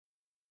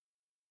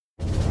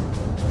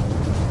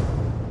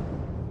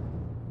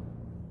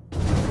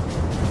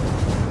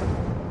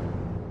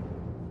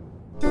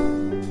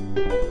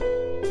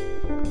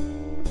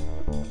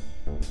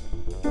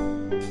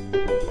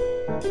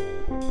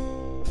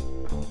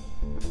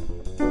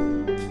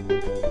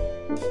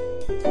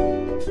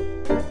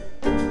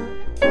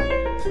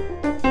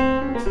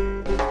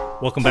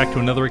Welcome back to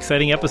another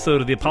exciting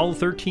episode of the Apollo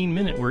 13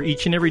 Minute, where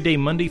each and every day,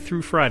 Monday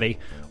through Friday,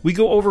 we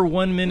go over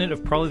 1 minute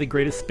of probably the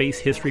greatest space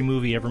history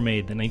movie ever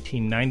made, the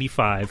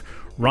 1995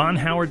 Ron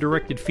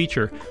Howard-directed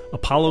feature,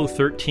 Apollo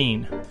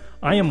 13.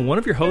 I am one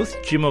of your hosts,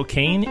 Jim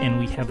O'Kane, and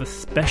we have a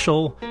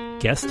special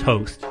guest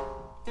host.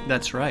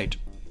 That's right.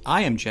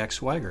 I am Jack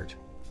Swigert.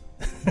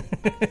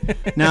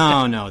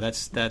 No,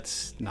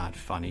 that's not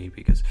funny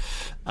because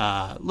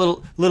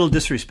little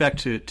disrespect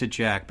to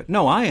Jack, but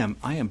no, I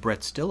am Brett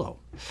Stillo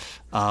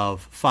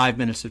of 5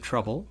 Minutes of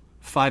Trouble,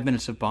 5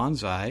 Minutes of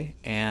Bonsai,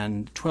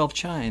 and 12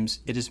 Chimes,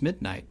 It is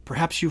Midnight.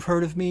 Perhaps you've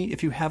heard of me.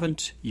 If you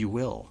haven't, you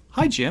will.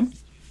 Hi, Jim.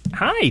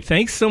 Hi,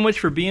 thanks so much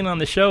for being on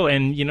the show.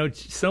 And, you know,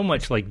 so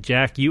much like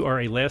Jack, you are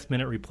a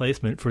last-minute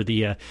replacement for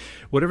the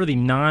whatever the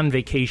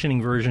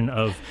non-vacationing version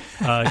of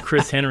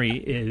Chris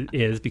Henry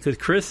is, because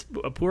Chris,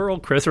 poor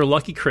old Chris, or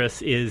Lucky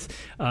Chris, is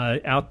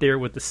out there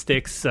with the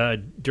sticks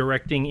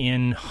directing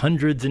in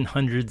hundreds and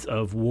hundreds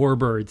of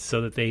warbirds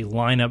so that they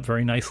line up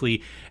very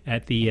nicely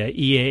at the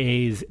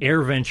EAA's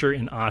Air Venture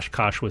in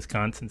Oshkosh,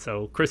 Wisconsin.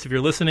 So, Chris, if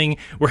you're listening,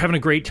 we're having a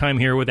great time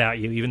here without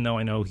you, even though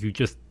I know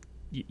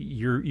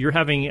you're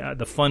having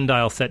the fun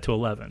dial set to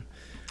 11.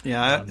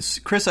 Yeah,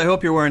 Chris, I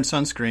hope you're wearing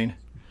sunscreen.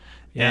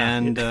 Yeah,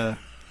 and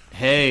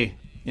hey,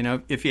 you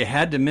know, if you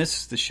had to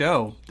miss the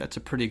show, that's a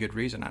pretty good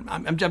reason.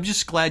 I'm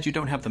just glad you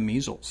don't have the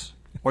measles,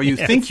 or you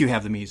think you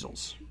have the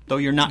measles, though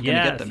you're not going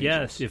to get the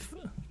measles.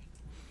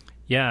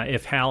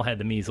 If Hal had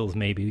the measles,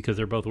 maybe, because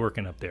they're both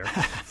working up there.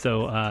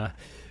 So,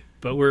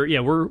 but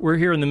we're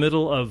here in the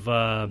middle of.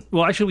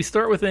 Well, actually, we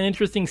start with an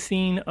interesting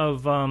scene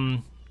of.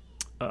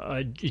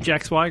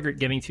 Jack Swigert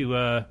getting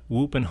to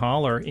whoop and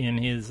holler in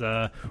his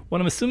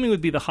what I'm assuming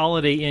would be the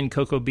Holiday Inn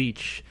Cocoa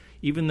Beach,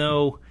 even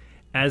though,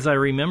 as I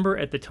remember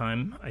at the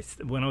time,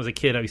 when I was a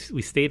kid,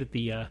 we stayed at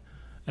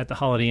the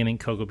Holiday Inn in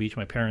Cocoa Beach,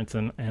 my parents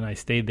and I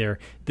stayed there.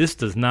 This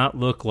does not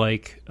look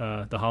like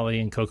the Holiday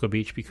Inn Cocoa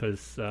Beach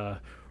because,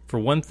 for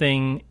one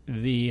thing,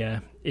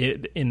 in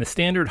the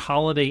standard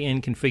Holiday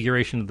Inn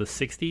configuration of the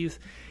 60s,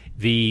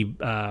 the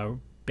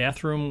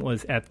bathroom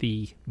was at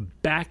the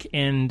back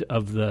end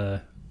of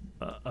the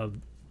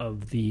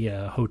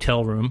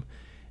hotel room,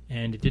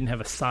 and it didn't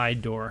have a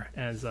side door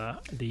as the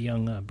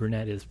young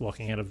brunette is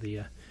walking out of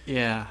the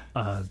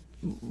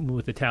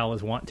with the towel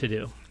is wont to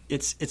do.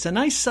 It's a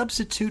nice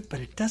substitute, but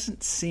it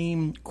doesn't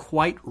seem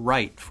quite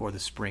right for the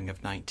spring of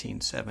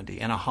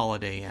 1970 and a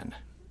Holiday Inn.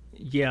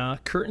 Yeah,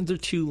 curtains are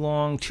too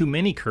long, too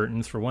many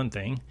curtains for one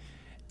thing,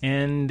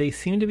 and they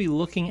seem to be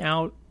looking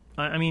out.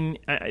 I mean,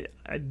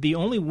 the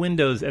only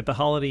windows at the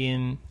Holiday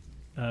Inn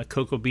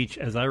Cocoa Beach,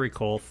 as I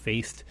recall,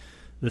 faced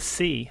the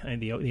sea,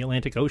 the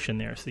Atlantic Ocean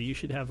there. So you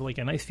should have like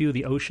a nice view of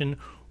the ocean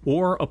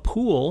or a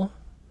pool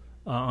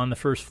on the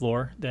first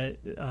floor. That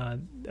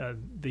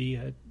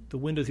the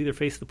windows either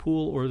face the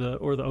pool or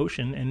the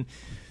ocean. And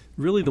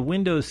really, the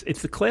windows,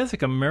 it's the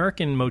classic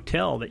American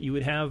motel that you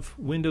would have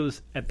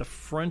windows at the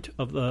front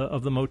of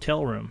the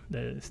motel room,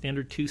 the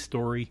standard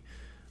 2-story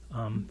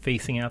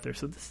facing out there.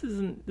 So this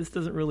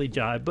doesn't really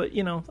jive. But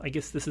you know, I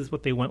guess this is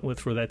what they went with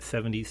for that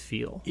 70s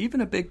feel.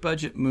 Even a big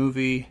budget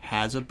movie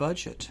has a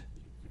budget.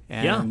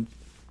 And,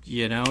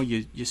 you know,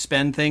 you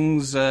spend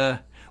things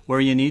where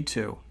you need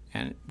to.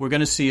 And we're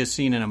going to see a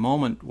scene in a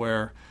moment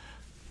where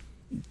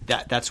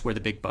that's where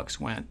the big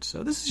bucks went.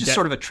 So this is just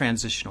sort of a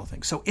transitional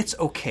thing. So it's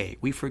okay.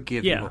 We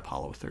forgive you,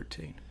 Apollo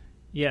 13.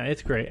 Yeah,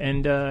 it's great.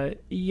 And,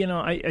 you know,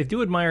 I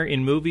do admire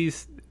in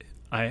movies,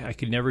 I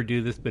could never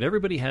do this, but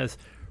everybody has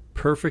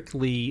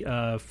perfectly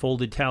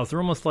folded towels. They're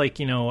almost like,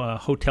 you know,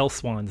 hotel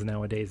swans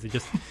nowadays. They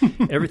just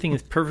everything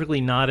is perfectly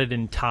knotted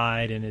and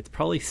tied, and it's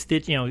probably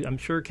stitched. You know, I'm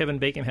sure Kevin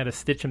Bacon had to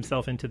stitch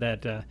himself into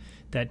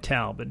that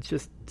towel, but it's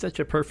just such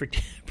a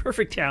perfect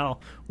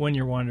towel when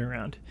you're wandering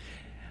around.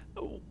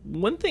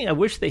 One thing I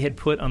wish they had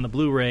put on the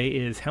Blu-ray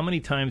is how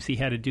many times he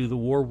had to do the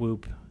war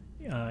whoop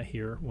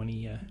here when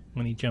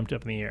he jumped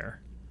up in the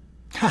air.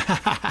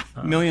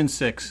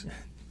 1,000,006.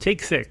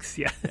 Take 6,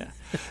 yeah.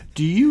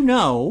 Do you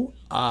know?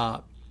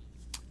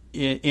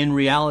 In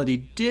reality,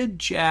 did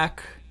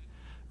Jack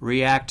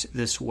react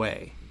this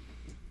way?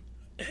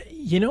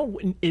 You know,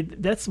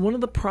 that's one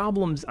of the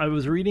problems. I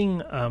was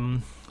reading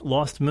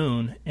Lost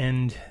Moon,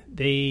 and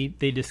they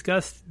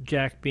discussed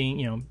Jack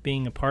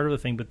being a part of the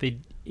thing, but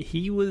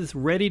he was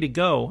ready to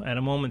go at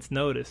a moment's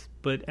notice.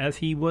 But as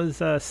he was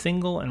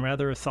single and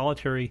rather a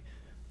solitary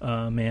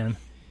man,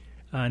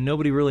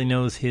 nobody really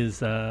knows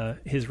his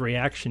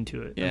reaction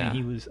to it. Yeah. I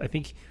mean, I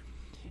think.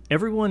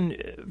 Everyone,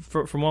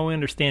 from what we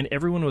understand,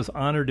 everyone was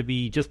honored to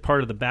be just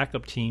part of the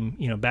backup team,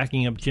 you know,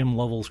 backing up Jim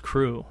Lovell's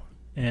crew.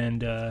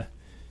 And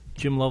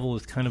Jim Lovell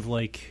is kind of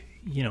like,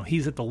 you know,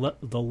 he's at the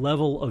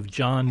level of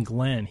John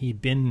Glenn.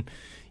 He'd been,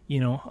 you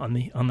know,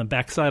 on the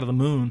backside of the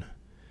moon,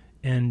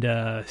 and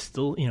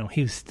still, you know,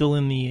 he was still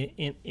in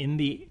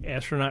the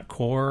astronaut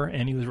corps,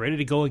 and he was ready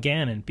to go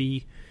again and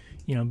be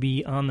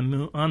on the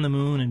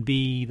moon and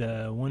be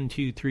the 1,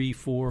 2, 3,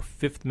 4,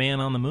 5th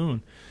man on the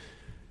moon.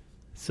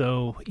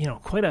 So, you know,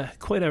 quite a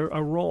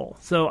role.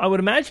 So I would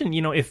imagine,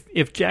 you know,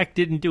 if Jack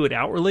didn't do it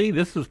outwardly,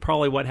 this was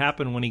probably what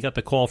happened when he got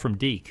the call from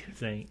Deke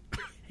saying,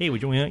 hey,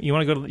 you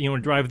want to go to you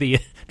want to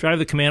drive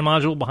the command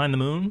module behind the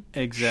moon?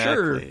 Exactly.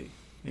 Sure.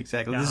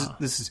 Exactly. Yeah.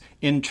 This is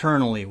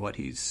internally what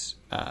he's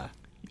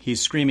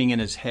screaming in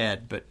his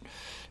head, but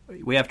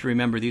we have to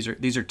remember these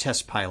are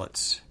test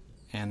pilots,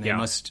 and they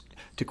must,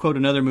 to quote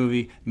another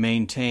movie,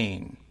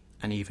 maintain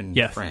an even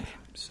frame.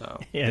 So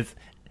yes.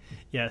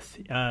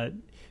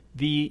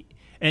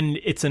 And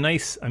it's a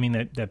nice, I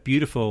mean, that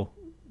beautiful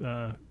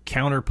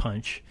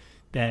counterpunch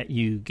that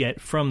you get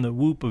from the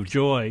whoop of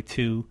joy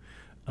to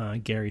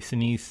Gary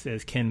Sinise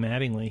as Ken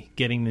Mattingly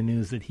getting the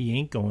news that he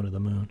ain't going to the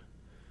moon.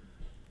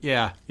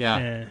 Yeah.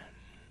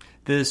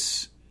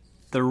 The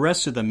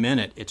rest of the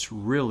minute, it's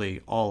really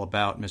all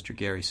about Mr.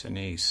 Gary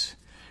Sinise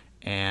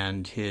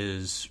and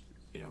his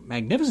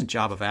magnificent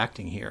job of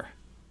acting here,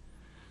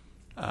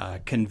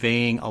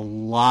 conveying a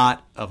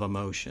lot of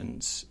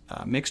emotions,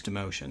 mixed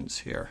emotions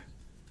here.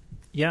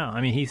 Yeah,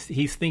 I mean,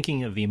 he's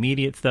thinking of the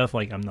immediate stuff,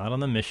 like, I'm not on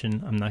the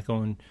mission, I'm not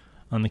going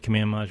on the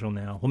command module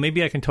now. Well,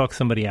 maybe I can talk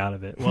somebody out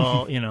of it.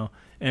 Well,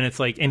 and it's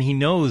like, and he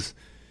knows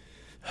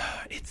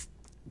it's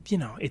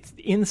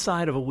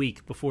inside of a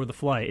week before the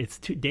flight. It's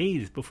 2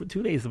 days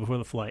before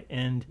the flight,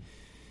 and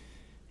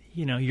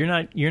you're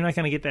not going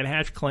to get that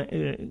hatch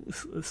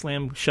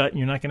slam shut, and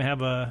you're not going to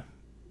have a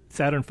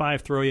Saturn V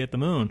throw you at the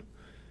moon.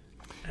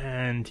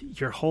 And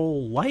your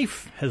whole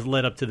life has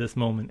led up to this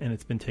moment, and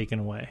it's been taken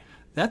away.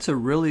 That's a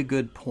really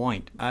good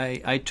point.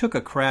 I took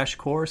a crash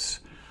course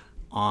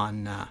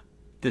on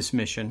this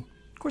mission.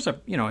 Of course, I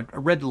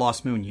read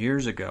Lost Moon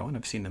years ago, and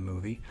I've seen the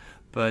movie,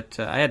 but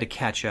I had to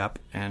catch up.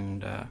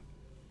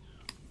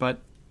 But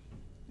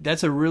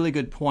that's a really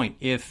good point.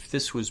 If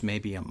this was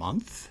maybe a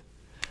month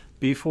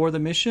before the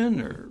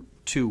mission or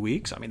 2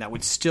 weeks, I mean, that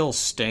would still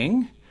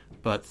sting.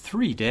 But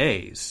 3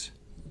 days.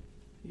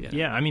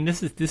 Yeah, I mean,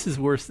 this is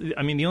worse.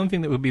 I mean, the only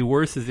thing that would be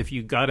worse is if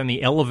you got in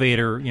the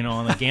elevator,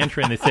 on the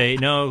gantry, and they say,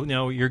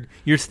 no,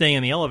 you're staying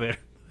in the elevator.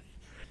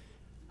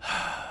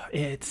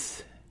 They're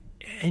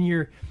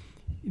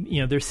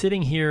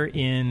sitting here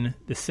in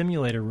the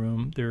simulator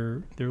room.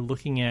 They're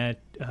looking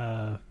at,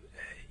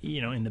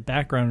 in the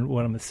background,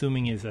 what I'm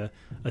assuming is a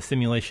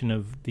simulation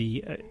of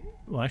the.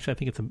 Well, actually, I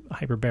think it's a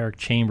hyperbaric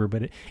chamber,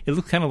 but it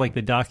looks kind of like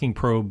the docking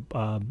probe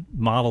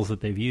models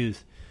that they've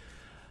used.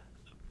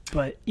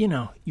 But,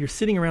 you're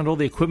sitting around all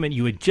the equipment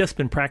you had just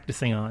been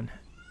practicing on,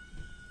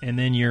 and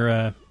then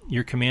your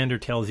commander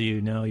tells you,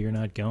 no, you're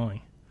not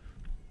going.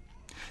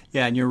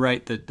 Yeah, and you're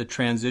right. The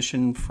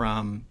transition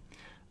from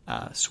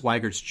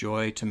Swigert's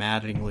joy to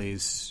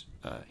Mattingly's,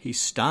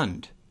 he's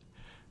stunned.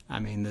 I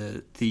mean,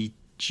 the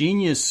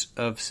genius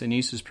of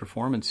Sinise's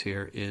performance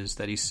here is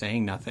that he's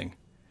saying nothing.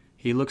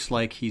 He looks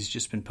like he's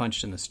just been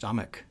punched in the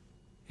stomach,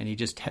 and he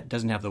just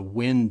doesn't have the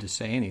wind to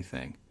say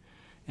anything.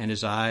 And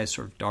his eyes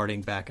sort of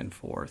darting back and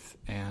forth.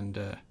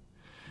 And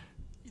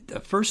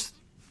the first,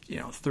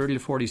 30 to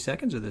 40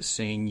 seconds of this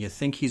scene, you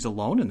think he's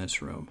alone in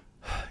this room.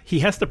 He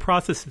has to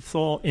process this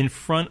all in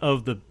front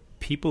of the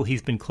people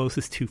he's been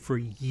closest to for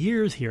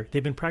years here.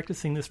 They've been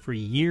practicing this for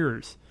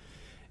years.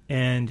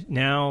 And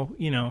now,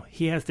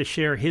 he has to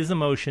share his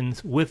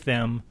emotions with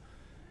them.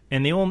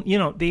 And they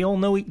all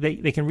know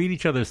they can read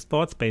each other's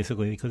thoughts,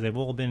 basically, because they've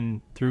all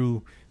been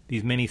through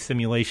these many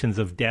simulations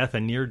of death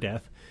and near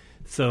death.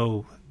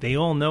 So they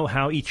all know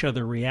how each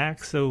other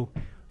reacts. So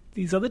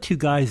these other two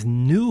guys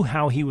knew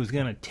how he was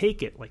going to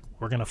take it. Like,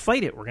 we're going to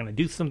fight it. We're going to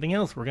do something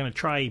else. We're going to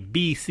try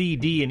B, C,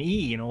 D, and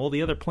E, all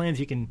the other plans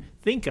you can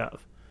think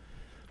of.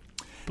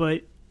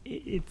 But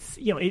it's,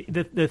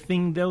 the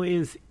thing, though,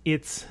 is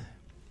it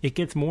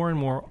gets more and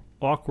more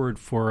awkward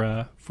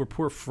for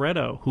poor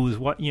Fredo, who's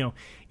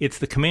it's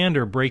the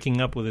commander breaking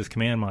up with his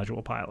command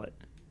module pilot.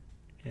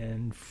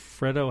 And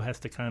Fredo has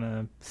to kind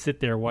of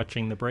sit there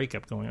watching the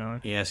breakup going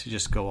on. Yes, you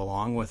just go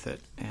along with it.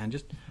 And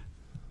just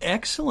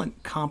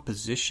excellent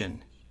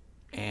composition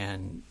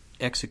and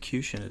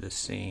execution of this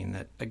scene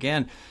that,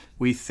 again,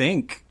 we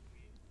think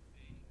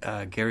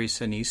Gary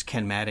Sinise,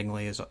 Ken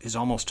Mattingly, is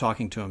almost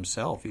talking to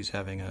himself. He's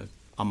having a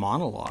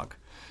monologue.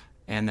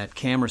 And that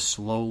camera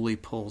slowly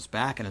pulls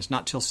back. And it's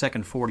not till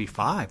second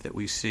 45 that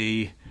we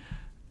see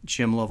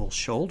Jim Lovell's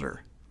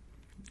shoulder.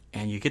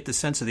 And you get the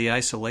sense of the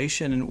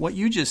isolation. And what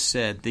you just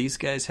said, these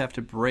guys have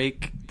to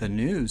break the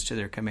news to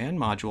their command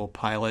module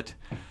pilot.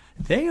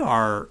 They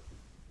are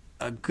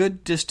a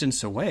good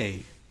distance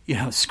away.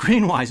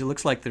 Screen-wise, it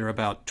looks like they're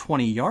about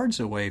 20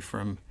 yards away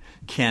from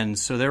Ken.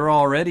 So they're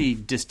already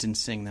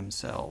distancing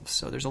themselves.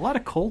 So there's a lot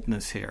of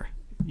coldness here.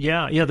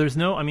 Yeah. This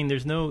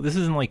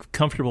isn't like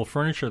comfortable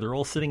furniture. They're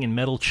all sitting in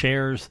metal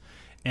chairs.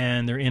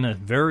 And they're in a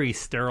very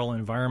sterile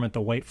environment,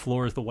 the white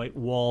floors, the white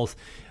walls,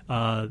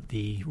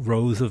 the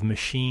rows of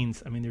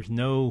machines. I mean, there's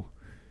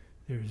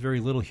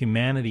very little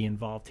humanity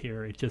involved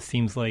here. It just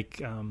seems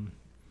like,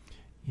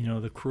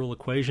 the cruel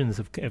equations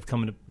have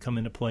come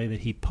into play that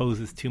he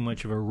poses too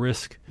much of a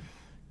risk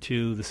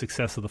to the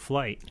success of the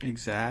flight.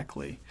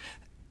 Exactly.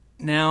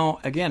 Now,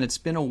 again, it's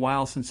been a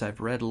while since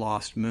I've read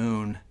Lost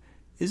Moon.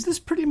 Is this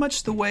pretty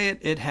much the way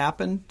it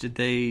happened? Did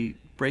they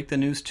break the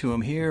news to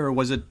him here, or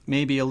was it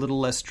maybe a little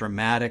less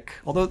dramatic?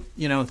 Although,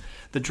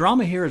 the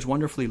drama here is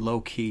wonderfully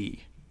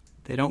low-key.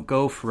 They don't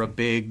go for a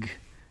big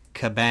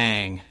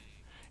kabang.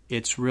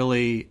 It's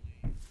really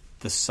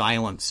the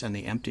silence and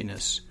the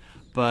emptiness.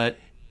 But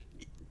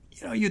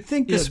you'd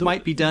think this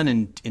might be done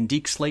in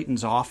Deke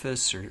Slayton's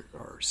office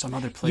or some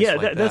other place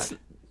like that. That's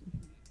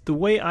the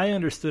way I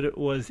understood it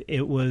was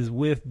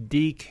with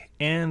Deke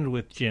and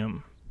with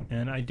Jim.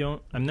 And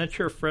I'm not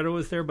sure if Fredo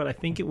was there, but I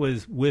think it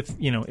was with,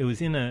 it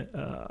was in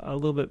a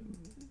little bit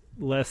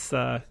less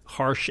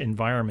harsh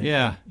environment.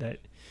 Yeah. That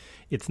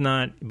it's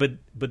not, but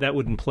that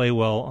wouldn't play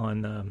well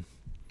on,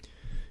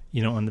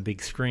 on the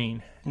big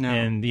screen. No.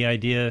 And the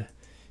idea,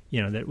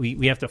 that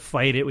we have to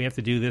fight it, we have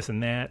to do this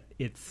and that.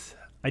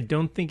 I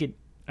don't think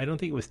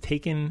it was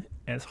taken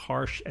as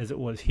harsh as it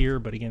was here.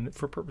 But again,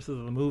 for purposes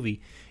of the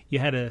movie, you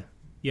had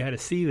to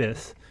see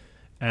this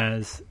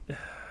as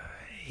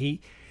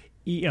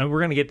we're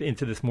going to get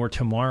into this more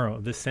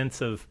tomorrow. The sense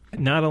of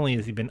not only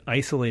has he been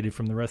isolated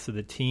from the rest of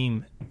the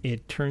team,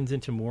 it turns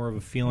into more of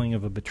a feeling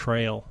of a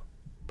betrayal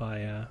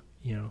by,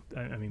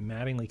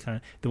 Mattingly kind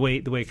of the way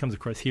it comes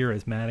across here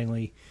as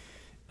Mattingly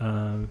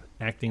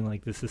acting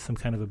like this is some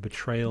kind of a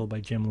betrayal by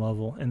Jim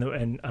Lovell.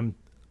 And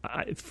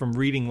from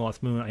reading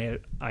Lost Moon,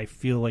 I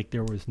feel like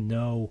there was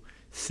no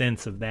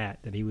sense of that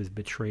he was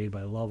betrayed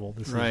by Lovell.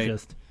 This is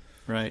just.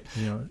 Right.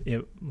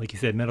 Like you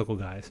said, medical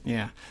guys.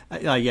 Yeah.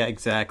 Yeah,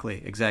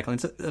 exactly.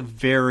 It's a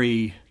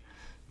very,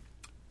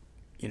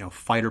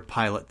 fighter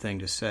pilot thing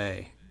to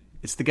say.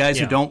 It's the guys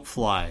who don't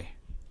fly,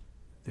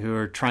 who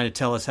are trying to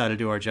tell us how to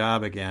do our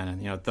job again.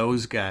 And,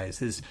 those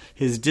guys,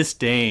 his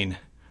disdain,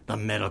 the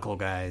medical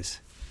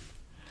guys,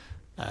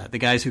 the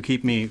guys who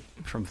keep me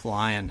from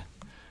flying.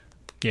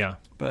 Yeah.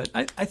 But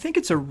I think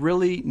it's a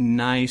really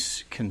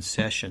nice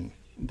concession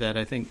that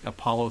I think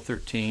Apollo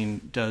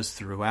 13 does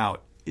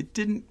throughout.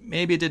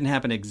 Maybe it didn't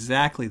happen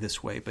exactly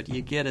this way, but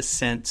you get a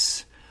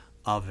sense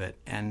of it.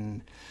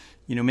 And,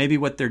 maybe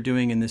what they're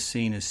doing in this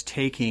scene is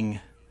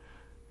taking,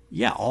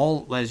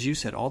 as you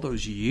said, all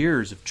those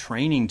years of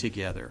training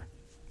together.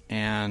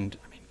 And,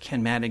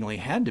 Ken Mattingly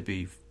had to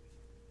be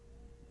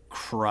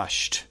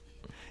crushed,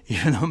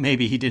 even though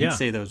maybe he didn't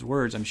say those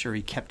words. I'm sure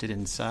he kept it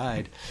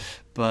inside.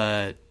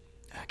 But,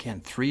 again,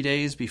 3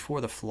 days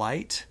before the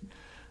flight.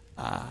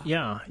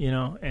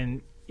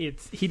 And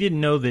he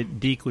didn't know that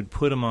Deke would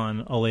put him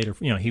on a later.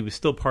 He was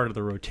still part of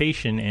the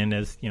rotation, and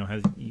as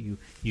you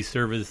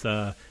serve as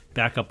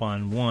backup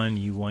on one,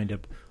 you wind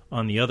up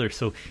on the other.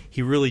 So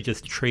he really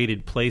just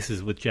traded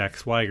places with Jack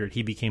Swigert.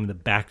 He became the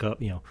backup,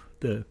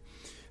 the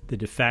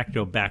de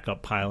facto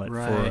backup pilot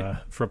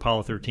for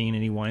Apollo 13,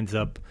 and he winds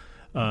up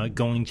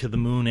going to the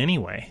moon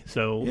anyway.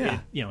 So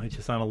it's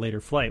just on a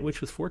later flight,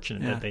 which was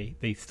fortunate that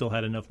they still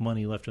had enough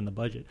money left in the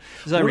budget.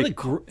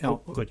 Go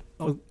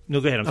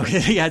ahead. I'm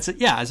sorry.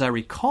 As I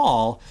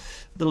recall,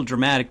 little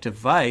dramatic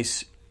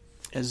device.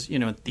 As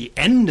at the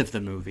end of the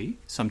movie,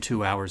 some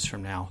 2 hours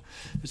from now,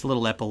 there's a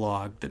little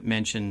epilogue that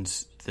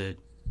mentions that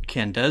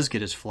Ken does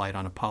get his flight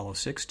on Apollo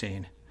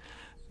 16.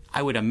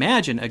 I would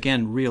imagine,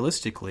 again,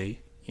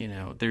 realistically,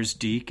 there's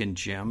Deke and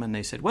Jim, and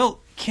they said,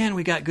 "Well, Ken,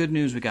 we got good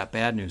news, we got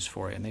bad news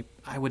for you." And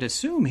I would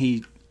assume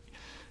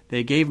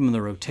they gave him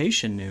the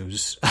rotation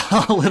news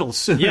a little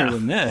sooner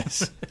than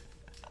this.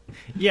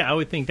 I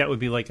would think that would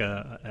be like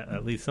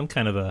at least some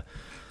kind of a,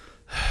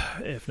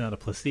 if not a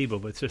placebo,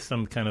 but it's just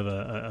some kind of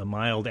a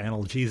mild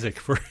analgesic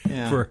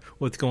for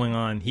what's going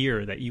on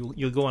here. That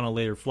you'll go on a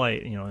later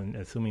flight, and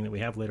assuming that we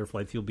have later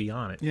flights, you'll be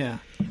on it. Yeah.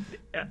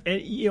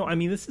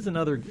 And, this is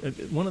another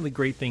one of the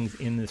great things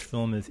in this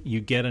film is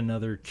you get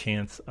another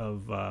chance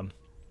of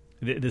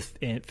this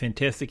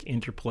fantastic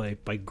interplay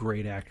by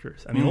great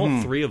actors.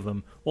 All three of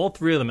them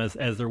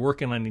as they're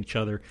working on each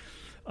other,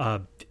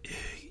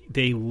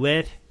 they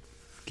let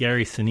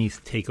Gary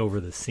Sinise take over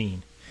the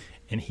scene,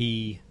 and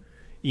he.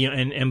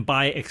 And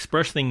by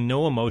expressing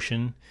no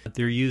emotion,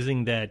 they're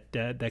using that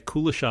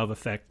Kuleshov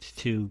effect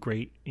to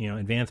great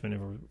advancement.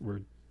 And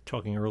we're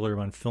talking earlier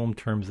on film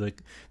terms. The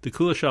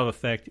Kuleshov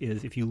effect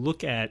is if you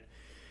look at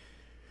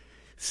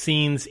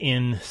scenes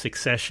in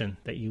succession,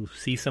 that you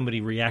see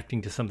somebody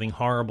reacting to something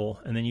horrible,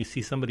 and then you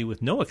see somebody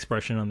with no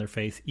expression on their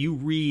face, you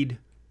read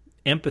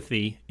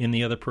empathy in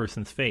the other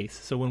person's face.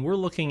 So when we're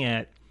looking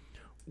at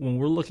Gary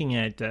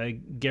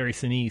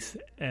Sinise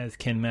as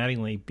Ken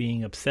Mattingly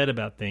being upset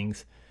about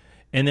things.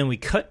 And then we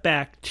cut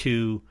back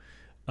to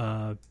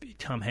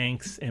Tom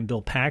Hanks and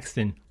Bill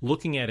Paxton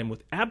looking at him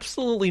with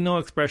absolutely no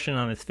expression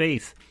on his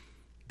face.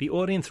 The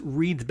audience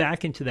reads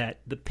back into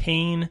that, the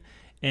pain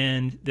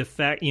and the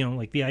fact,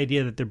 like the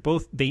idea that they're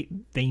both, they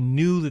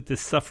knew that this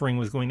suffering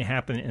was going to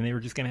happen and they were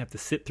just going to have to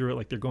sit through it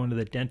like they're going to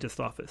the dentist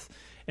office.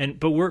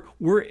 But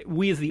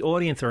we as the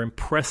audience are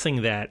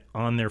impressing that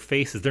on their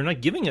faces. They're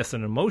not giving us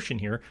an emotion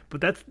here, but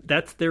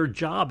that's their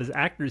job as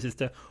actors, is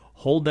to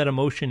hold that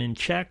emotion in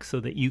check so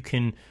that you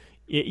can.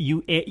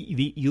 You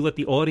let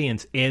the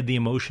audience add the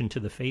emotion to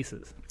the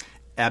faces.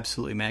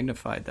 Absolutely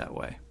magnified that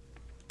way.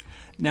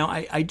 Now,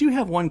 I do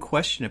have one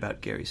question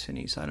about Gary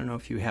Sinise. I don't know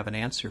if you have an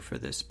answer for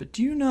this, but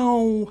do you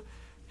know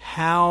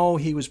how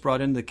he was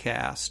brought into the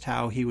cast,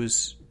 how he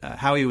was cast,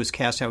 how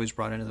he was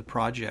brought into the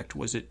project.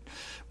 Was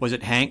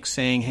it Hank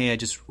saying, "Hey, I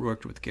just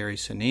worked with Gary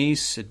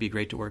Sinise. It'd be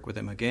great to work with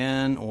him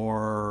again"?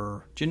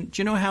 Or do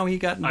you know how he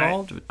got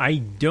involved? I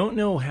don't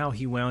know how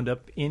he wound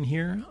up in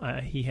here.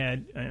 He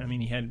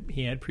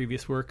had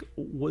previous work.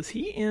 Was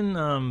he in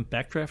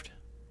Backdraft?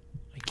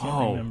 I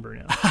can't remember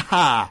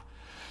now.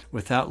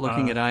 Without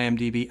looking at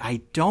IMDb,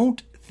 I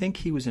don't think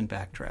he was in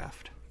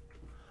Backdraft.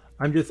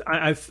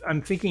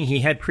 I'm thinking he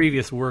had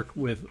previous work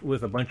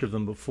with a bunch of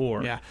them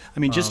before. Yeah, I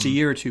mean, just a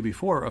year or two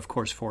before, of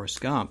course, Forrest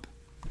Gump.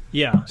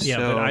 Yeah.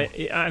 So,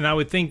 but I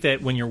would think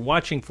that when you're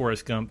watching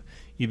Forrest Gump,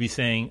 you'd be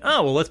saying,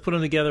 "Oh, well, let's put them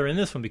together in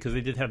this one because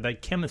they did have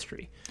that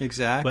chemistry."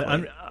 Exactly.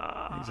 But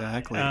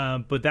exactly.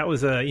 But that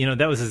was a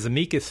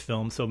Zemeckis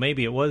film, so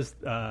maybe it was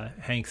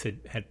Hanks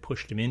had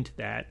pushed him into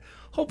that.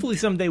 Hopefully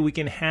someday we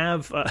can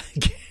have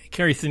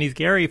Gary Sinise.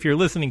 Gary, if you're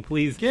listening,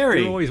 please. Gary,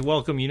 you're always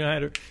welcome. You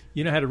know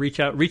how to reach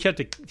out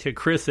to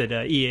Chris at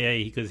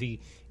EAA because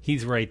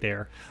he's right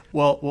there.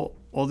 Well,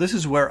 this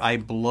is where I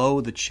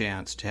blow the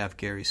chance to have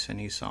Gary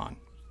Sinise on,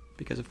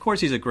 because of course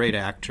he's a great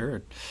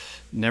actor.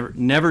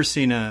 Never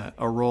seen a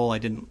role I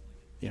didn't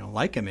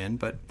like him in.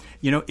 But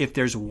if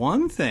there's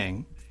one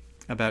thing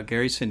about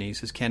Gary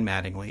Sinise as Ken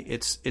Mattingly,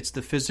 it's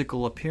the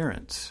physical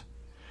appearance.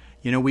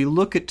 We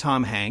look at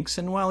Tom Hanks,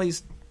 and while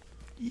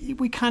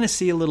we kind of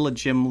see a little of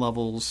Jim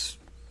Lovell's.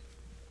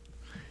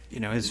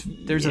 You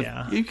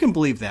can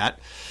believe that.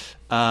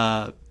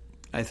 I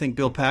think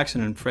Bill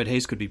Paxton and Fred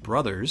Haise could be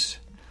brothers.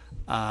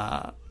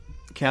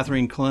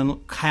 Kathleen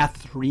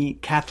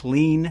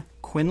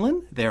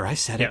Quinlan. There, I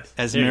said it.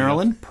 As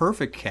Marilyn,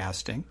 perfect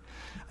casting.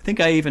 I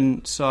think I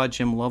even saw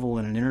Jim Lovell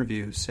in an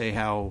interview say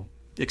how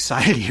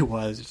excited he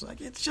was.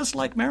 It's just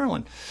like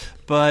Marilyn.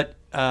 But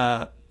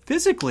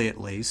physically, at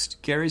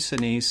least, Gary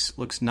Sinise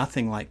looks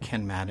nothing like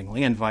Ken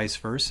Mattingly, and vice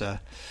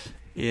versa.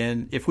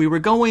 And if we were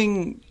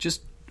going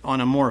just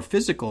on a more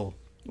physical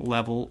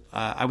level,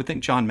 I would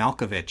think John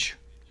Malkovich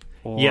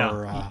or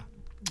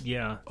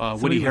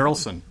Woody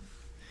Harrelson.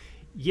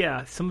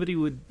 Yeah, somebody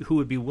who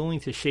would be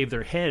willing to shave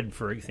their head,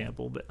 for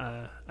example. But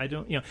I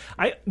don't.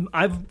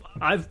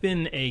 I've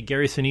been a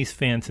Gary Sinise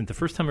fan since the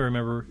first time I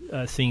remember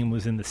seeing him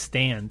was in The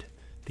Stand,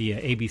 the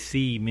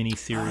ABC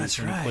miniseries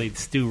where he played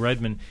Stu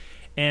Redman,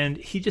 and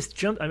he just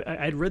jumped.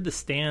 I'd read The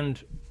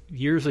Stand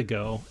years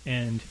ago,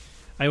 and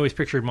I always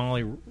pictured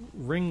Molly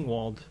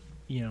Ringwald,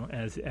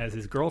 as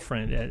his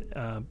girlfriend,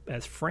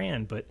 as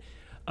Fran. But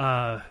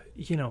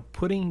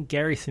putting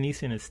Gary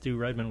Sinise in as Stu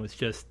Redman was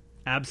just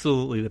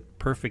absolutely the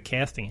perfect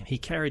casting, and he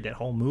carried that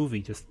whole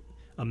movie just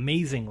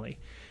amazingly.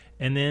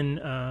 And then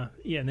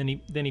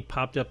then he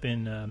popped up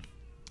in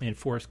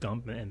Forrest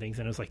Gump and things,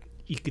 and it was like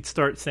you could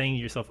start saying to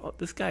yourself, "Oh,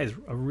 this guy is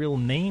a real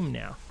name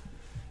now."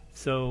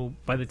 So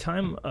by the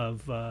time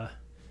of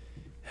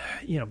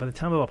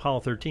Apollo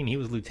 13, he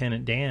was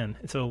Lieutenant Dan.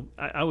 So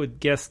I would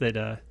guess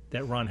that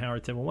Ron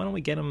Howard said, "Well, why don't we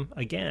get him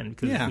again?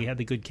 Because we had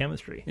the good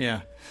chemistry."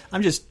 Yeah,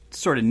 I'm just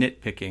sort of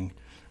nitpicking.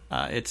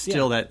 It's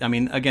still that, I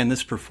mean, again,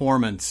 this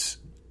performance,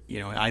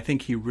 I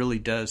think he really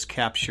does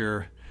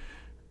capture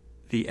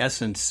the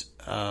essence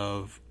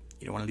of,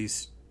 one of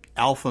these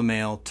alpha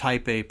male,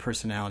 type A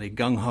personality,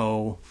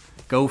 gung-ho,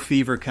 go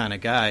fever kind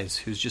of guys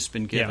who's just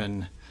been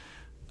given,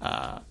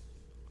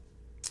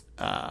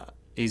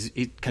 he's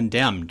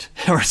condemned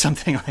or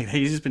something like that.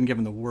 He's just been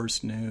given the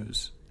worst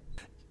news.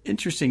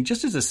 Interesting,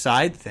 just as a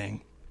side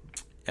thing,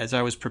 as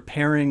I was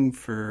preparing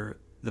for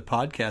the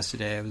podcast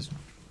today, I was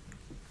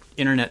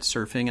internet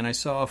surfing, and I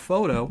saw a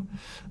photo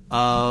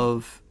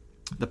of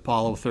the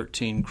Apollo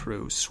 13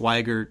 crew,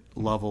 Swigert,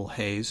 Lovell,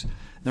 Haise.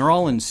 They're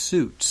all in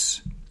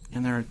suits,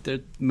 and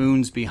the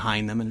moon's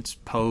behind them, and it's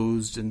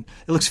posed, and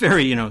it looks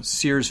very,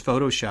 Sears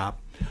Photoshop.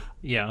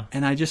 Yeah.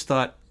 And I just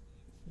thought,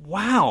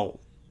 wow,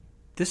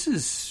 this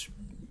is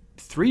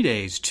 2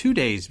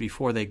 days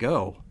before they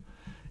go.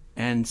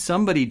 And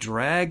somebody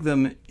dragged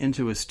them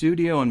into a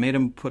studio and made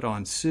them put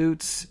on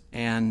suits,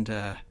 and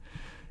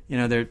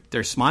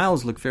their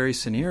smiles look very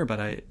sincere,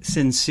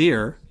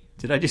 sincere.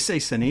 Did I just say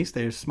Sinise?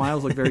 Their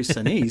smiles look very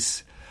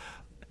Sinise.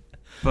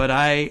 But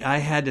I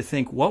had to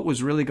think, what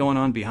was really going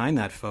on behind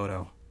that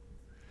photo?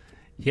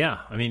 Yeah,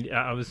 I mean,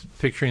 I was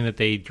picturing that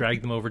they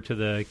dragged them over to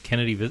the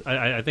Kennedy.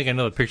 I think I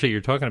know the picture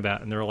you're talking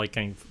about, and they're like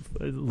kind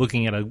of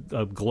looking at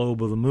a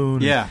globe of the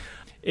moon. Yeah.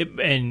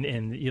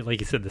 And like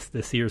you said,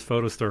 the Sears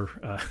photo store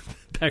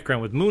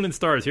background with moon and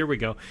stars. Here we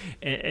go.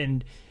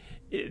 And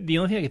the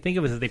only thing I can think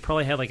of is that they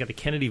probably had, like, at the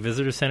Kennedy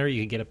Visitor Center,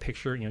 you could get a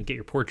picture, get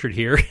your portrait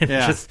here, and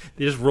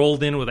they just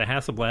rolled in with a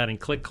Hasselblad and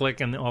click,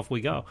 and off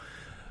we go.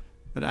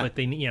 But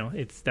they,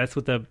 that's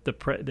what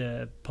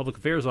the Public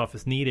Affairs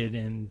Office needed,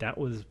 and that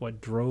was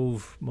what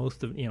drove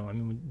most of,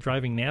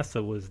 driving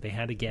NASA was they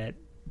had to get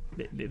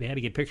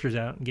pictures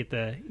out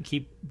and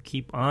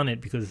keep on it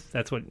because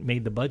that's what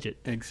made the budget.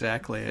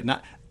 Exactly.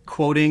 Not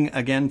quoting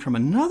again from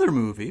another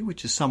movie,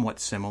 which is somewhat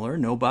similar,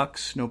 No Buck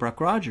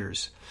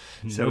Rogers.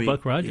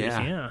 Buck Rogers,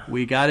 yeah.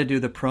 We got to do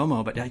the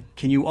promo, but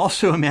can you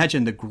also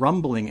imagine the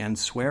grumbling and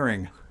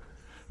swearing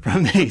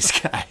from these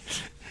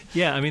guys?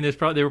 Yeah, I mean,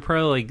 they were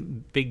probably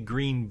like big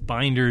green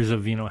binders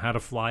of how to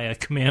fly a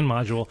command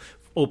module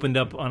opened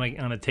up on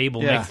a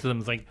table next to them.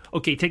 It's like,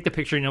 okay, take the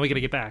picture. Now we got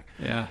to get back.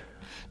 Yeah.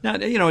 Now,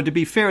 to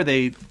be fair,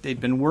 they'd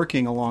been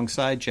working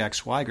alongside Jack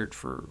Swigert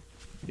for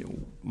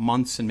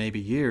months and maybe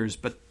years,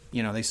 but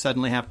they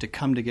suddenly have to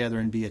come together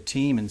and be a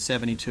team in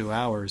 72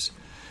 hours.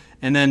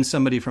 And then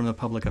somebody from the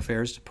public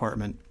affairs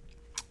department,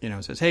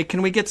 says, "Hey,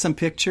 can we get some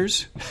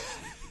pictures?"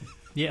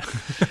 Yeah.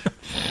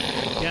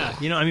 Yeah.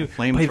 I mean,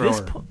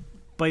 flamethrower.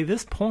 By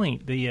this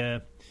point,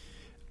 the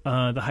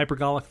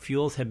hypergolic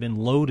fuels had been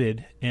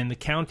loaded and the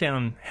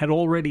countdown had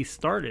already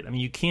started. I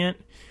mean,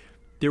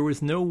 there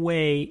was no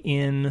way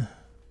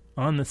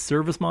on the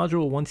service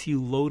module, once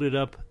you loaded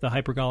up the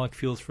hypergolic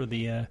fuels for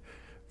the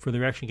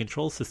reaction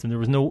control system,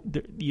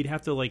 you'd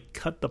have to like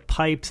cut the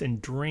pipes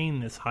and drain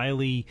this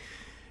highly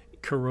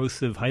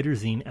corrosive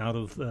hydrazine out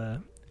of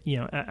the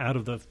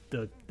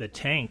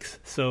tanks.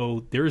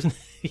 So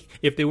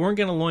if they weren't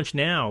going to launch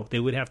now,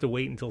 they would have to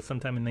wait until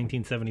sometime in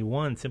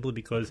 1971, simply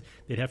because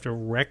they'd have to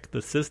wreck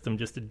the system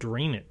just to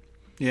drain it.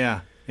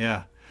 Yeah,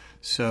 yeah.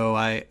 So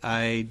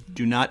I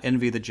do not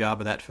envy the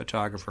job of that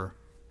photographer.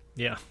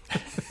 Yeah.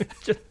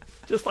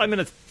 just 5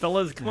 minutes,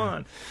 fellas, come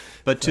on.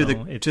 But to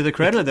the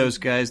credit of those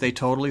guys, they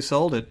totally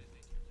sold it.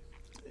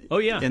 Oh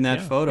yeah, in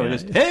that photo,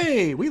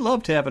 hey, we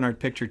loved having our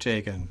picture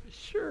taken.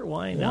 Sure,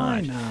 why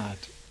not?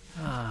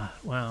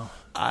 Wow.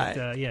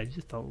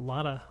 Just a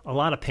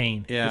lot of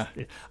pain. Yeah,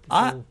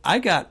 I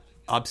got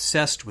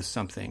obsessed with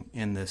something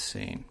in this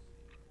scene.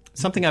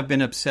 Something I've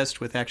been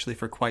obsessed with actually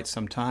for quite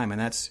some time, and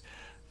that's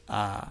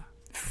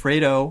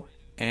Fredo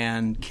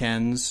and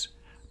Ken's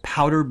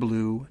powder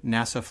blue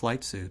NASA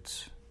flight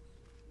suits.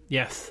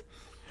 Yes.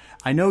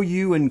 I know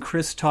you and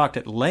Chris talked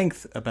at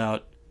length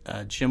about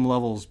Jim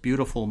Lovell's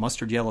beautiful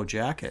mustard yellow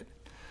jacket,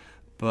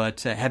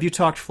 but have you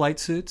talked flight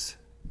suits?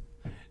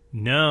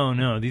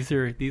 No. These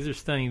are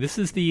stunning. This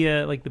is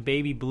the like the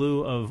baby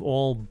blue of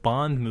all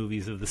Bond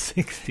movies of the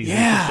 60s.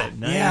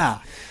 Yeah.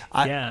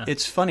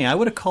 It's funny. I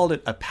would have called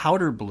it a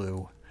powder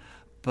blue,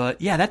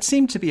 but yeah, that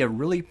seemed to be a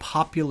really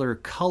popular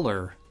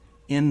color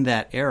in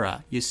that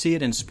era. You see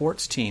it in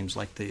sports teams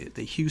like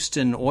the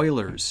Houston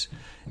Oilers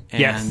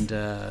and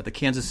the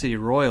Kansas City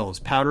Royals.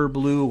 Powder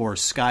blue or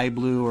sky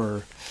blue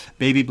or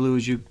baby blue,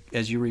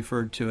 as you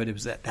referred to it. It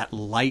was that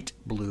light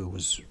blue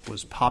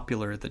was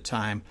popular at the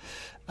time.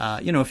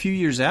 A few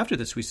years after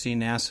this, we see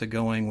NASA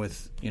going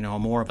with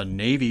more of a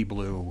navy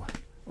blue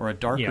or a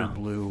darker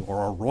blue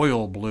or a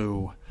royal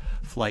blue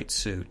flight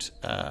suit.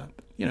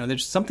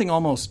 There's something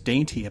almost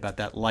dainty about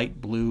that light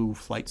blue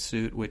flight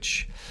suit,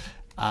 which.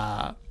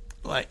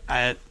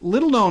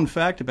 Little known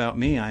fact about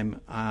me,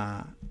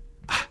 I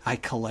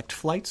collect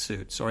flight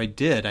suits, or I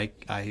did.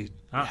 I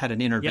had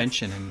an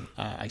intervention and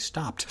I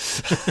stopped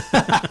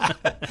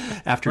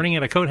after running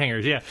out of coat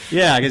hangers.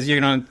 Yeah, because you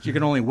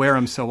can only wear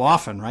them so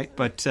often, right?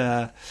 But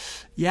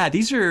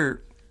these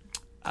are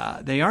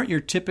they aren't your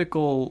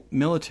typical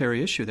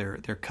military issue.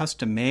 They're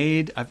custom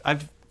made.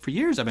 For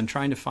years I've been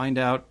trying to find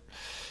out.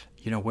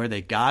 Where they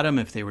got them,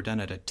 if they were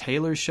done at a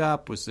tailor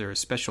shop, was there a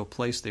special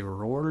place they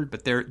were ordered?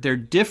 But they're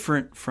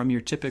different from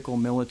your typical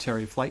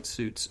military flight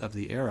suits of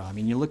the era. I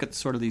mean, you look at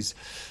sort of these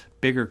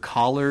bigger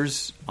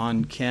collars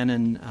on Ken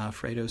and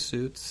Fredo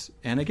suits,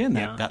 and again,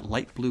 that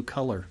light blue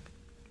color,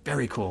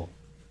 very cool.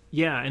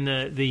 Yeah, and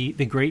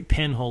the great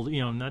pen holder,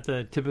 not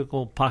the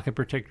typical pocket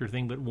protector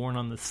thing, but worn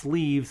on the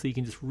sleeve, so you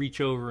can just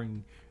reach over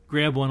and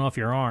grab one off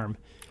your arm.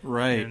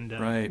 Right, and,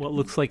 right. What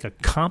looks like a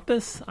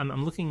compass.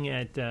 I'm looking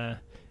at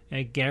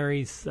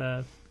Gary's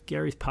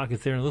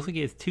pockets there, and it looks like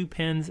he has two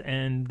pens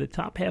and the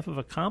top half of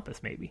a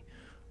compass, maybe,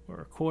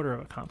 or a quarter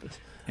of a compass.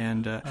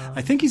 And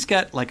I think he's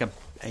got like a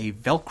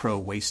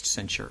Velcro waist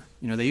cincher.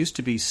 They used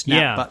to be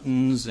snap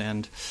buttons,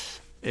 and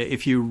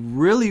if you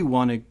really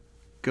want to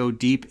go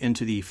deep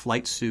into the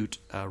flight suit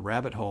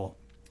rabbit hole,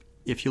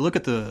 if you look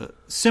at the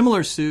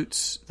similar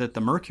suits that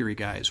the Mercury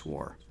guys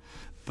wore,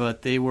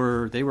 but they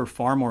were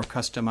far more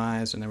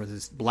customized, and there was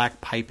this black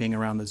piping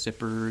around the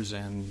zippers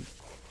and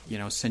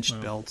cinched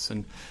belts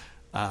and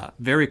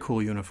very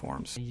cool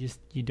uniforms.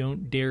 You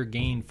don't dare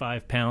gain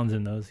 5 pounds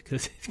in those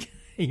because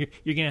you're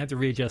going to have to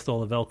readjust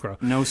all the Velcro.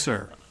 No,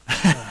 sir.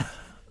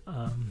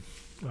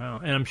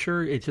 Wow, and I'm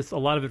sure it's just a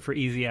lot of it for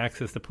easy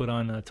access to put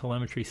on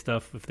telemetry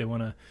stuff if they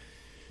want to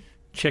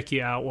check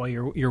you out while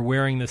you're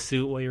wearing the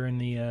suit while you're in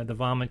the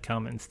vomit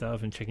comet and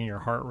stuff, and checking your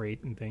heart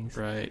rate and things.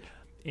 Right.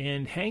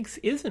 And Hanks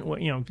isn't what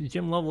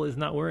Jim Lovell is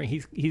not wearing.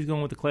 He's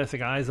going with the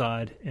classic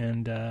Izod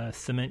and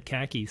cement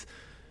khakis.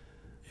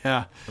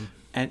 Yeah,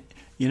 and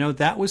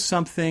that was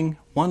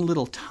one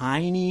little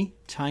tiny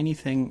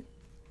thing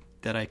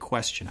that I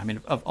question. I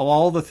mean, of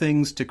all the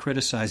things to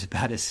criticize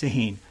about his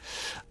scene,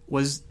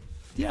 was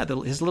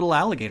his little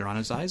alligator on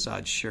his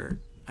Izod shirt.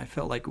 I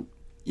felt like,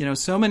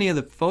 so many of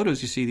the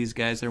photos you see these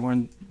guys, they're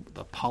wearing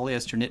the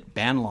polyester knit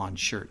Banlon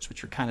shirts,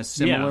 which are kind of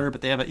similar,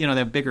 but they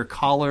have bigger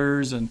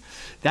collars, and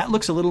that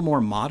looks a little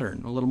more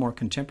modern, a little more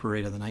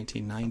contemporary to the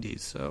 1990s.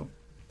 So,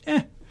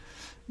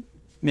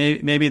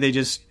 maybe they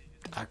just.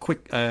 A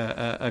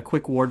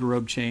quick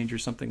wardrobe change or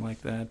something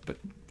like that, but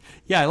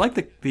Yeah, I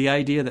like the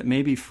idea that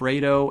maybe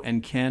Fredo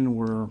and Ken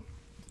were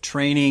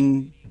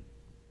training,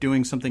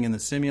 doing something in the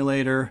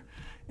simulator,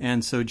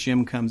 and so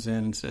Jim comes in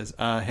and says,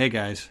 "Hey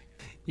guys."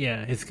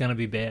 Yeah, it's gonna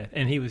be bad.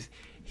 And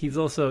he's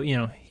also,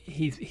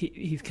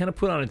 he's kind of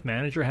put on his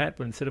manager hat,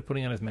 but instead of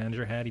putting on his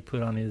manager hat, he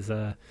put on his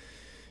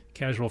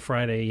Casual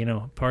Friday,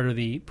 part of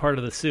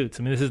the suits.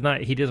 I mean, this is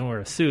not, he doesn't wear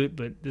a suit,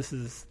 but this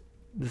is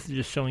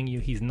just showing you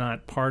he's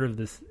not part of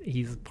this.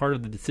 He's part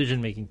of the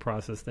decision making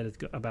process that is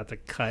about to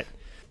cut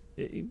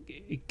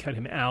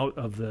him out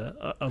of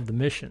the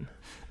mission.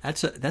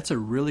 That's a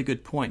really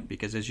good point,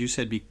 because as you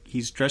said,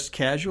 he's dressed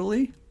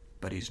casually,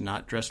 but he's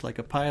not dressed like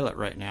a pilot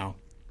right now.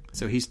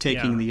 So he's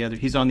taking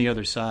he's on the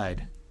other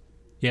side.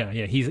 Yeah.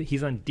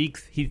 He's on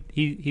Deke's.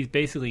 He's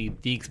basically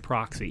Deke's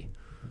proxy.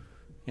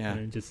 Yeah.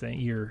 And just saying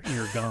you're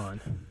gone.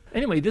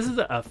 Anyway, this is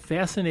a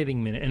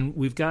fascinating minute, and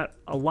we've got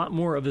a lot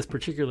more of this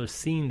particular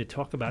scene to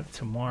talk about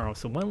tomorrow.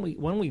 So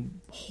when we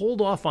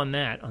hold off on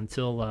that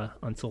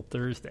until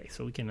Thursday,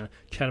 so we can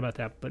chat about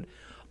that. But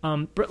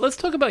let's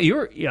talk about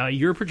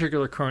your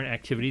particular current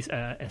activities,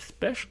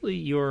 especially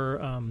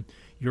your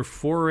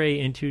foray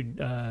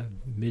into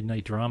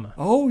midnight drama.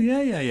 Oh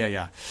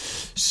yeah.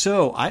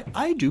 So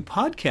I do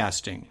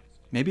podcasting.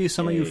 Maybe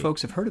some of you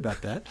folks have heard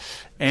about that,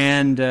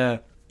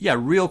 and. Yeah,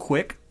 real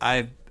quick,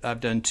 I've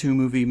done 2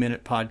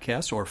 movie-minute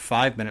podcasts or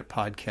 5-minute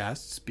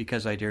podcasts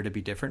because I dare to be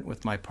different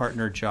with my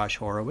partner Josh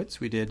Horowitz.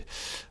 We did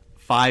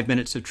 5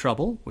 Minutes of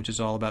Trouble, which is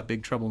all about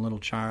Big Trouble in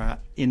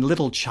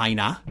Little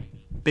China.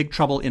 Big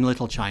Trouble in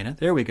Little China.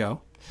 There we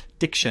go.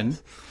 Diction.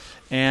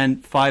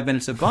 And 5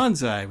 Minutes of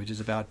Banzai, which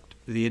is about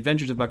the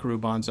adventures of Buckaroo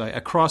Banzai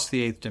across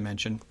the 8th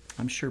dimension.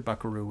 I'm sure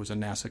Buckaroo was a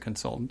NASA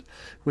consultant.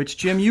 Which,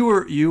 Jim, you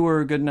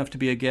were good enough to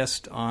be a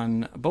guest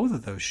on both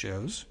of those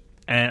shows.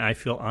 And I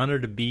feel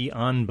honored to be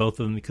on both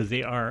of them because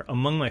they are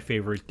among my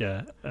favorite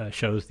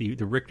shows. The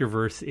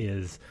Richterverse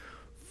is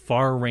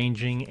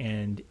far-ranging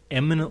and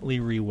eminently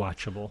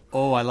rewatchable.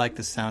 Oh, I like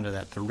the sound of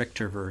that, the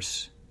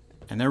Richterverse.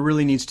 And there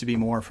really needs to be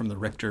more from the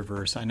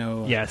Richterverse. I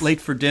know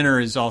Late for Dinner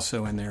is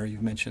also in there.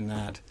 You've mentioned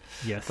that.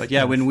 Yes. But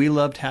when we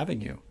loved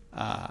having you.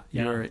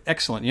 You're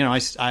excellent.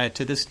 I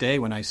to this day,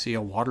 when I see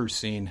a water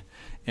scene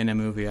in a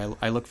movie,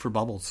 I look for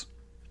bubbles.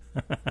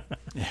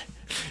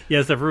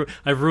 Yes,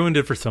 I've ruined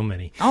it for so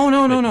many. Oh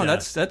no!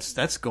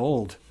 That's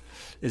gold.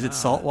 Is it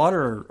salt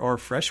water or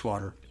fresh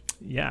water?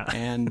 Yeah.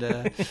 And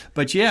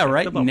but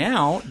right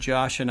now,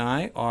 Josh and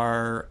I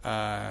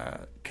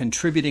are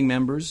contributing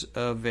members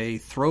of a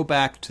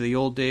throwback to the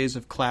old days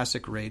of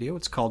classic radio.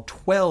 It's called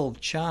 12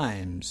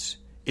 Chimes.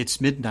 It's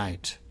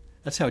midnight.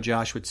 That's how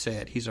Josh would say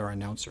it. He's our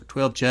announcer.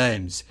 12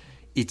 Chimes.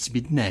 It's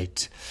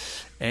midnight.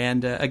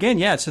 And again,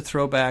 it's a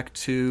throwback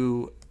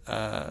to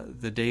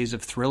the days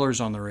of thrillers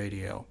on the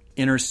radio,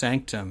 Inner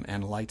Sanctum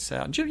and Lights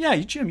Out.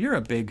 Jim, you're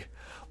a big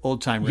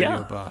old-time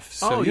radio buff,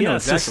 so you know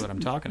exactly what I'm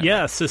talking about.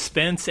 Yeah,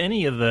 Suspense,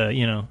 any of the,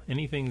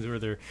 any things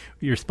where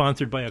you're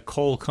sponsored by a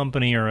coal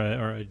company or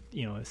a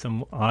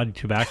some odd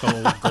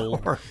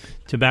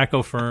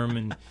tobacco firm,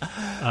 and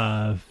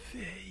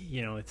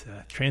it's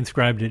a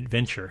transcribed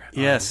adventure.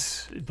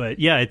 Yes. But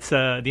it's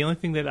the only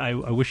thing that I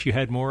wish you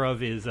had more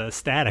of is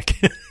static.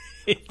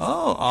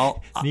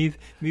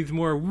 Needs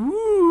more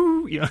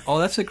woo. Oh,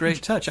 that's a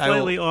great touch.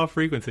 Slightly off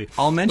frequency.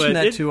 I'll mention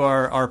that to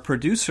our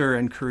producer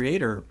and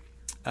creator,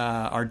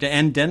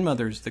 and Den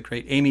Mother's, the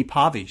great Amy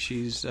Pavi.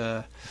 She's.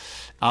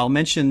 I'll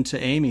mention to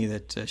Amy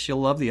that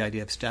she'll love the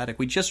idea of static.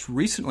 We just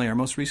recently, our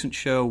most recent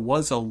show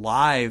was a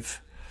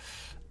live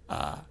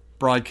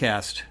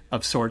broadcast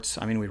of sorts.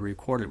 I mean, we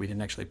recorded it. We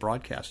didn't actually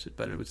broadcast it,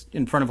 but it was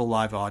in front of a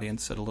live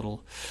audience at a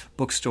little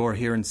bookstore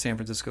here in San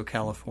Francisco,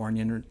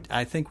 California. And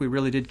I think we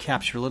really did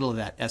capture a little of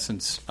that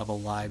essence of a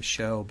live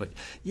show. But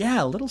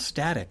a little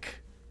static,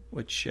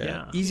 which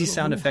easy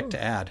sound effect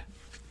to add.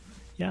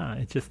 Yeah,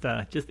 it's just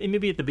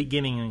maybe at the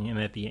beginning and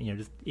at the end,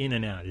 just in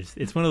and out.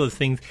 It's one of those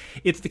things.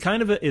 It's the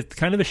kind of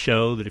a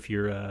show that if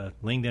you're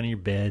laying down in your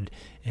bed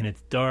and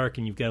it's dark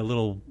and you've got a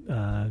little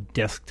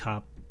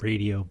desktop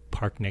radio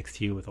parked next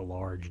to you with a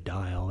large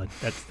dial,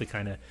 that's the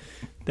kind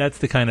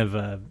of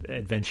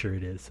adventure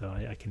it is. So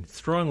I can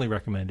strongly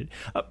recommend it.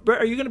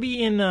 Brett, are you going to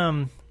be in?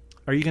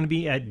 Are you going to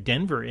be at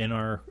Denver in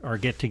our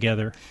get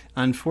together?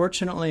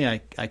 Unfortunately, I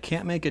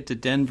can't make it to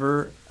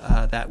Denver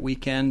that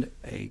weekend.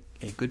 A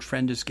good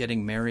friend is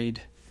getting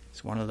married.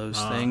 It's one of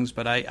those things.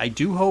 But I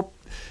do hope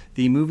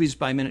the Movies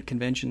by Minute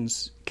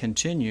conventions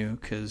continue,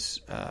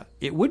 because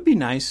it would be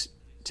nice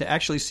to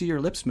actually see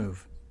your lips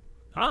move.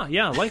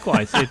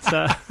 Likewise.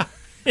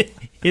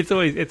 It's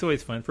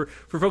always fun for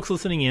folks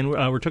listening in.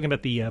 We're talking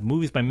about the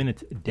Movies by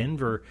Minute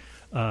Denver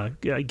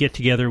get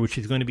together, which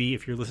is going to be,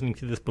 if you're listening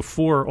to this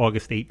before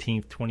August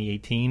 18th,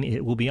 2018,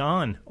 it will be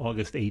on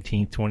August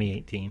 18th,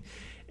 2018.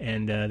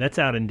 And that's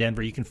out in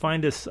Denver. You can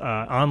find us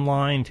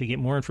online to get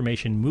more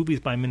information,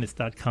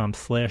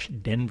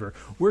 moviesbyminutes.com/Denver.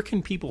 Where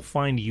can people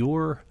find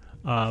your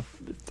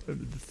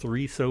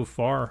 3 so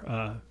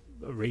far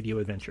radio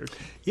adventures?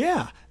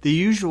 Yeah, the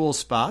usual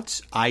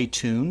spots: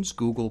 iTunes,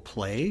 Google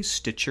Play,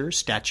 Stitcher,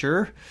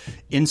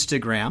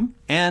 Instagram,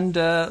 and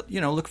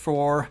look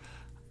for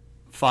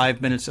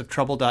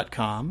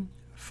 5minutesoftrouble.com,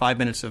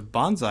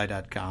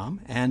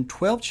 5minutesofbonsai.com, and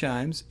 12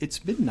 Chimes,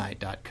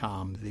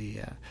 itsmidnight.com. The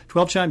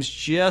 12 Chimes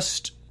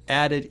just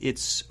added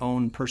its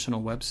own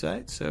personal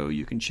website, so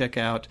you can check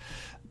out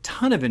a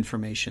ton of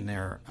information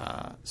there.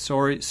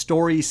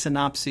 Story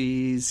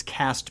synopses,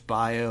 cast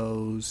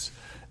bios,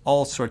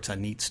 all sorts of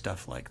neat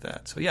stuff like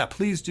that. So yeah,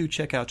 please do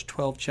check out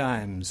 12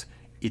 Chimes,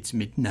 It's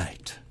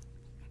Midnight.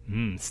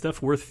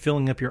 Stuff worth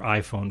filling up your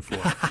iPhone for.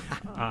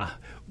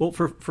 Well,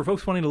 for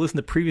folks wanting to listen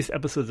to previous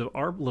episodes of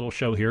our little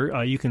show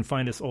here, you can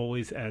find us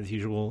always, as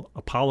usual,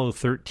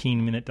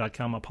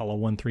 Apollo13minute.com,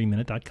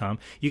 Apollo13minute.com.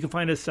 You can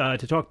find us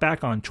to talk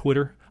back on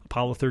Twitter,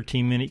 Apollo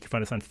 13 Minute. You can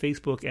find us on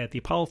Facebook at the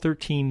Apollo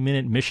 13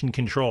 Minute Mission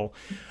Control.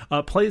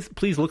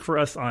 Please look for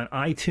us on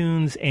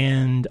iTunes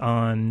and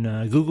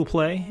on Google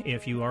Play.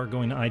 If you are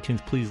going to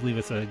iTunes, please leave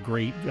us a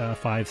great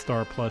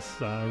 5-star plus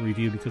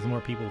review, because the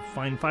more people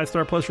find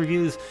 5-star plus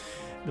reviews,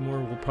 the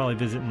more we'll probably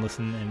visit and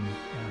listen and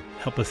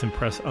help us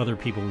impress other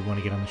people we want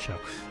to get on the show.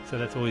 So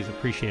that's always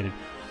appreciated.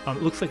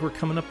 It looks like we're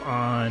coming up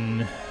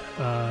on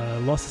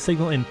lost the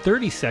signal in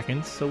 30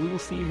 seconds, so we will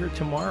see you here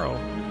tomorrow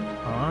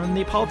on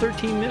the Apollo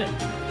 13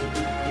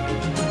 Minute.